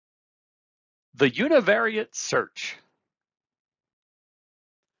The univariate search.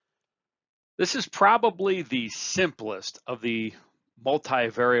 This is probably the simplest of the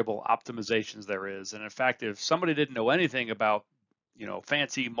multivariable optimizations there is. And in fact, if somebody didn't know anything about,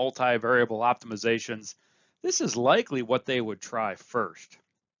 fancy multivariable optimizations, this is likely what they would try first.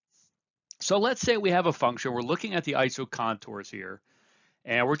 So let's say we have a function. We're looking at the isocontours here,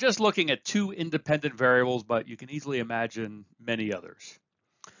 and we're just looking at two independent variables, but you can easily imagine many others.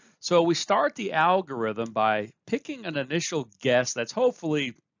 So we start the algorithm by picking an initial guess that's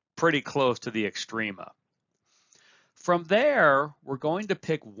hopefully pretty close to the extrema. From there, we're going to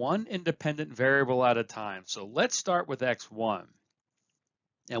pick one independent variable at a time. So let's start with x1.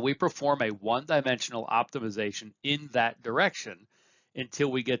 And we perform a one-dimensional optimization in that direction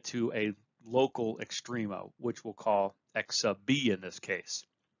until we get to a local extrema, which we'll call x sub b in this case.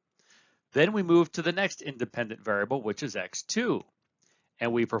 Then we move to the next independent variable, which is x2.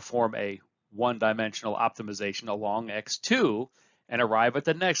 And we perform a one-dimensional optimization along x2 and arrive at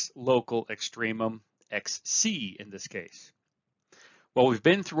the next local extremum, xc in this case. Well, we've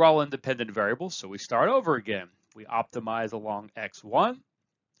been through all independent variables, so we start over again. We optimize along x1,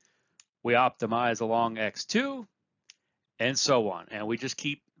 we optimize along x2, and so on. And we just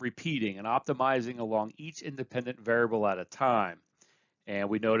keep repeating and optimizing along each independent variable at a time. And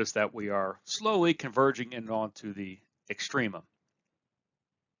we notice that we are slowly converging in onto the extremum.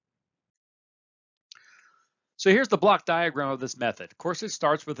 So here's the block diagram of this method. Of course, it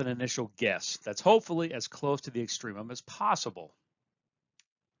starts with an initial guess that's hopefully as close to the extremum as possible.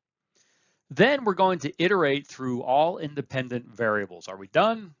 Then we're going to iterate through all independent variables. Are we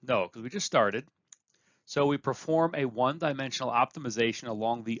done? No, because we just started. So we perform a one-dimensional optimization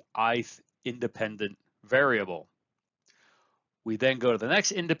along the ith independent variable. We then go to the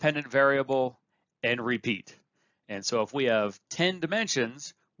next independent variable and repeat. And so if we have 10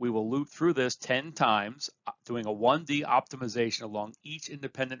 dimensions, we will loop through this 10 times, doing a 1D optimization along each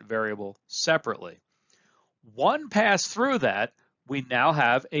independent variable separately. One pass through that, we now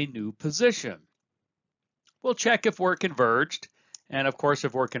have a new position. We'll check if we're converged. And of course,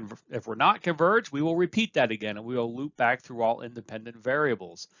 if we're not converged, we will repeat that again, and we will loop back through all independent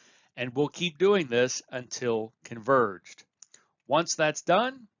variables. And we'll keep doing this until converged. Once that's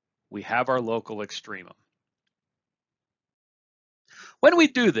done, we have our local extremum. When we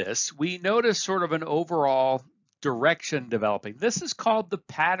do this, we notice sort of an overall direction developing. This is called the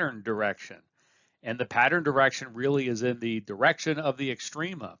pattern direction. And the pattern direction really is in the direction of the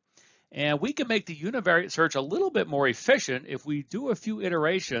extrema. And we can make the univariate search a little bit more efficient if we do a few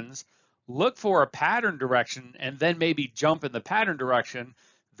iterations, look for a pattern direction, and then maybe jump in the pattern direction,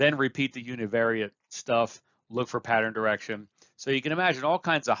 then repeat the univariate stuff, look for pattern direction. So you can imagine all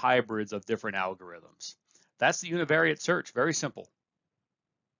kinds of hybrids of different algorithms. That's the univariate search, very simple.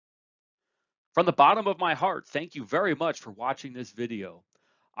 From the bottom of my heart, thank you very much for watching this video.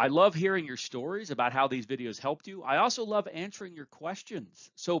 I love hearing your stories about how these videos helped you. I also love answering your questions.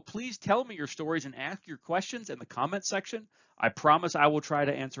 So please tell me your stories and ask your questions in the comment section. I promise I will try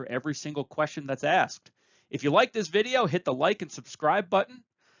to answer every single question that's asked. If you like this video, hit the like and subscribe button.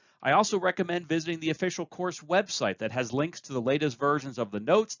 I also recommend visiting the official course website that has links to the latest versions of the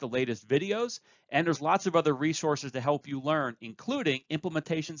notes, the latest videos, and there's lots of other resources to help you learn, including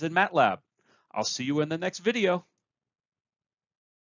implementations in MATLAB. I'll see you in the next video.